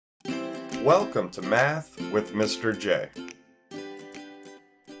Welcome to Math with Mr. J.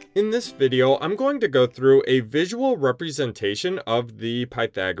 In this video, I'm going to go through a visual representation of the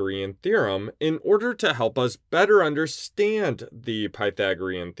Pythagorean theorem in order to help us better understand the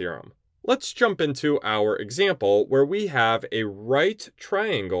Pythagorean theorem. Let's jump into our example where we have a right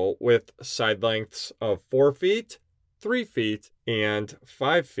triangle with side lengths of 4 feet, 3 feet, and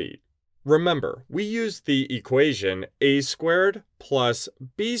 5 feet. Remember, we use the equation a squared plus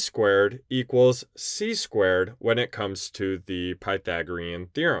b squared equals c squared when it comes to the Pythagorean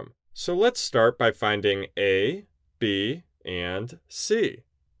theorem. So let's start by finding a, b, and c.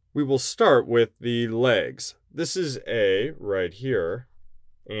 We will start with the legs. This is a right here,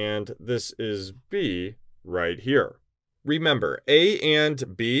 and this is b right here. Remember, A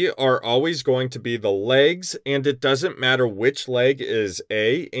and B are always going to be the legs, and it doesn't matter which leg is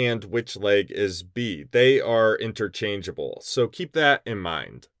A and which leg is B. They are interchangeable, so keep that in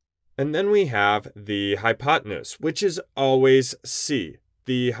mind. And then we have the hypotenuse, which is always C.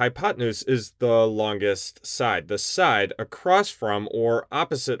 The hypotenuse is the longest side, the side across from or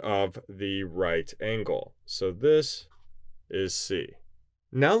opposite of the right angle. So this is C.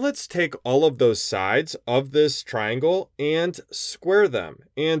 Now let's take all of those sides of this triangle and square them.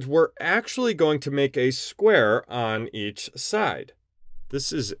 And we're actually going to make a square on each side.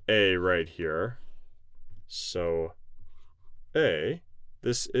 This is A right here. So A.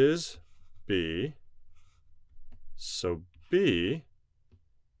 This is B. So B.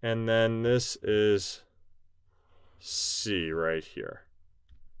 And then this is C right here.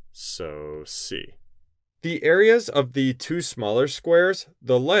 So C. The areas of the two smaller squares,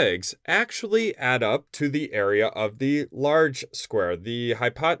 the legs, actually add up to the area of the large square, the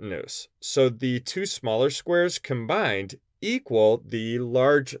hypotenuse. So the two smaller squares combined equal the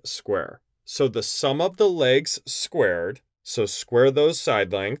large square. So the sum of the legs squared, so square those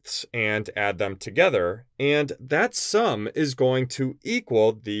side lengths and add them together, and that sum is going to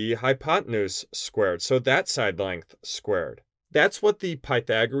equal the hypotenuse squared, so that side length squared. That's what the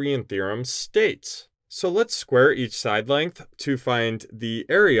Pythagorean theorem states. So let's square each side length to find the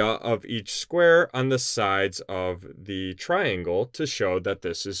area of each square on the sides of the triangle to show that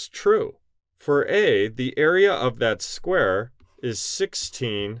this is true. For A, the area of that square is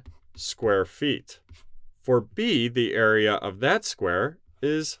 16 square feet. For B, the area of that square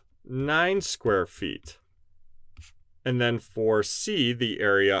is 9 square feet. And then for C, the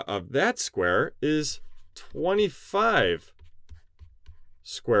area of that square is 25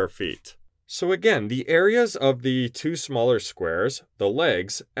 square feet. So again, the areas of the two smaller squares, the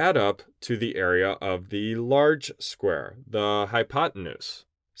legs, add up to the area of the large square, the hypotenuse.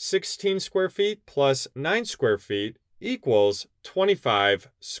 16 square feet plus 9 square feet equals 25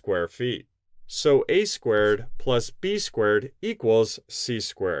 square feet. So A squared plus B squared equals C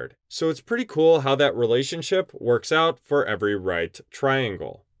squared. So it's pretty cool how that relationship works out for every right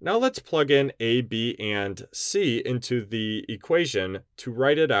triangle. Now let's plug in A, B, and C into the equation to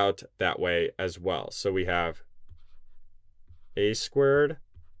write it out that way as well. So we have A squared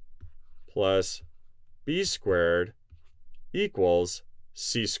plus B squared equals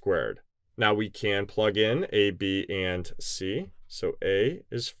C squared. Now we can plug in A, B, and C. So A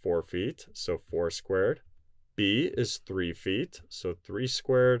is 4 feet, so 4 squared. B is 3 feet, so 3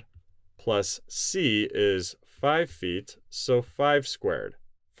 squared. Plus C is 5 feet, so 5 squared.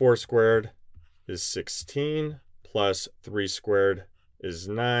 4 squared is 16, plus 3 squared is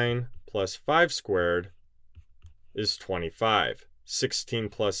 9, plus 5 squared is 25. 16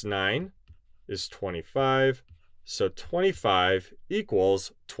 plus 9 is 25, so 25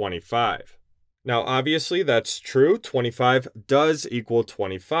 equals 25. Now obviously that's true, 25 does equal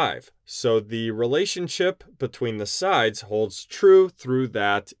 25. So the relationship between the sides holds true through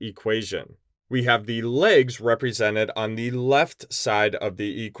that equation. We have the legs represented on the left side of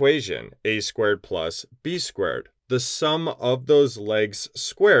the equation, a squared plus b squared. The sum of those legs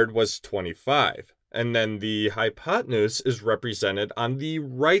squared was 25. And then the hypotenuse is represented on the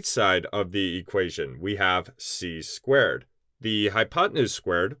right side of the equation. We have c squared. The hypotenuse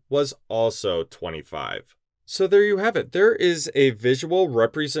squared was also 25. So there you have it. There is a visual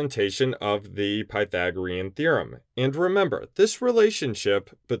representation of the Pythagorean theorem. And remember, this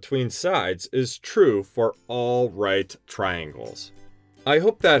relationship between sides is true for all right triangles. I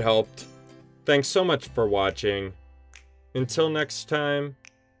hope that helped. Thanks so much for watching. Until next time,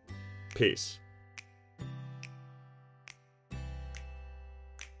 peace.